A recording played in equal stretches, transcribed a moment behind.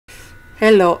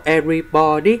Hello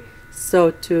everybody, so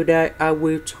today I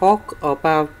will talk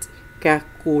about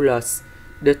calculus.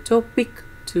 The topic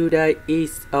today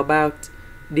is about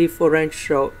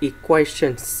differential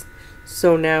equations.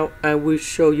 So now I will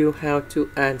show you how to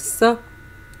answer.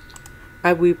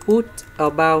 I will put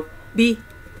about b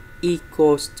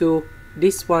equals to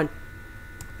this one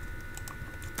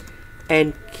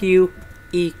and q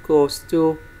equals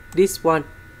to this one.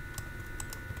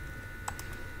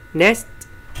 Next,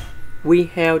 we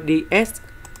have the s.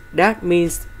 That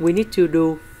means we need to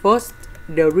do first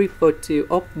the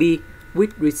derivative of b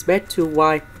with respect to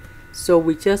y. So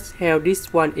we just have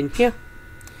this one in here.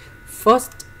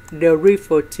 First, the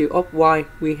derivative of y,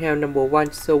 we have number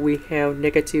 1, so we have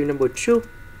negative number 2.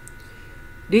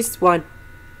 This one,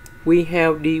 we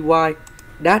have dy.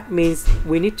 That means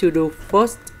we need to do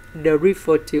first the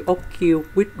derivative of q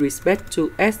with respect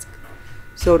to s.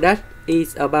 So that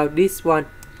is about this one.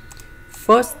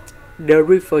 First, the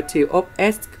derivative of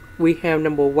s, we have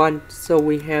number 1, so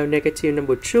we have negative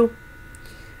number 2.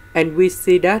 And we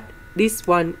see that this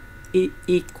one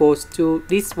equals to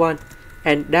this one,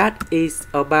 and that is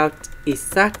about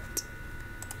exact.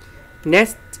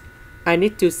 Next, I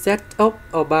need to set up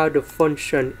about the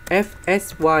function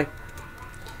fsy.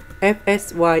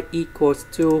 Fsy equals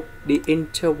to the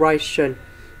integration.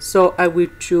 So I will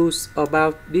choose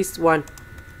about this one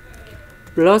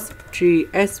plus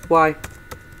 3sy.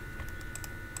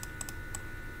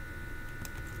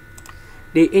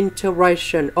 The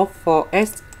integration of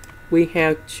 4s, we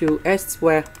have 2s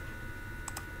squared.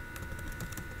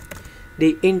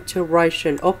 The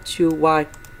integration of 2y,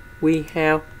 we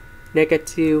have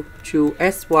negative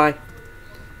 2sy.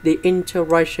 The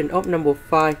integration of number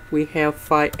 5, we have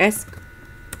 5s.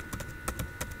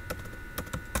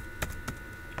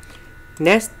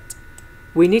 Next,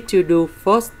 we need to do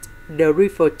first the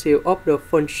derivative of the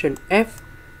function f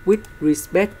with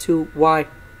respect to y.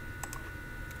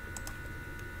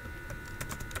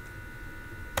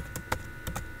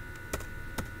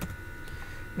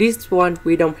 This one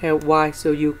we don't have y, so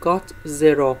you got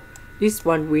 0. This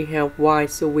one we have y,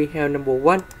 so we have number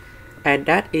 1, and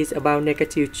that is about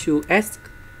negative 2s.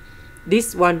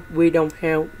 This one we don't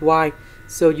have y,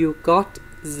 so you got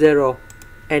 0.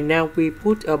 And now we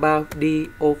put about d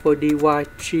over dy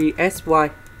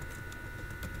 3sy.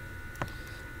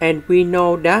 And we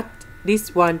know that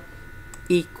this one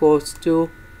equals to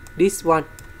this one.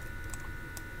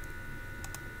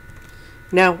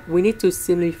 Now we need to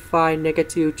simplify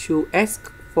negative 2s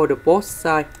for the both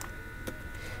sides.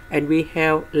 And we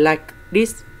have like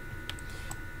this.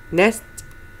 Next,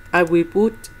 I will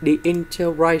put the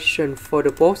integration for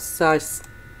the both sides.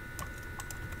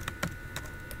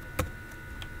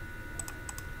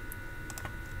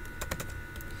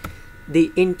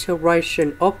 The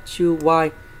integration of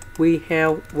 2y, we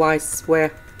have y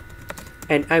squared.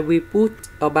 And I will put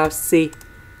about c.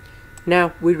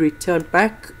 Now we return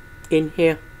back in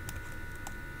here.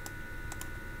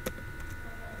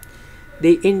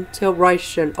 The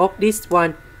integration of this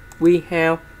one, we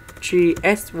have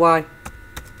 3sy.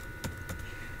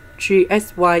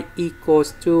 3sy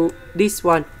equals to this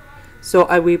one. So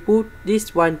I will put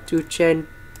this one to change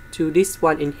to this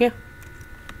one in here.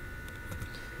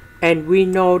 And we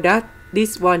know that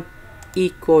this one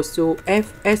equals to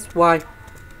fsy.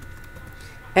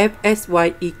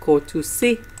 Fsy equal to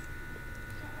c.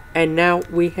 And now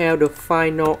we have the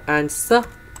final answer.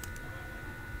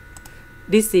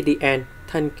 This is the end.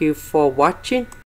 Thank you for watching.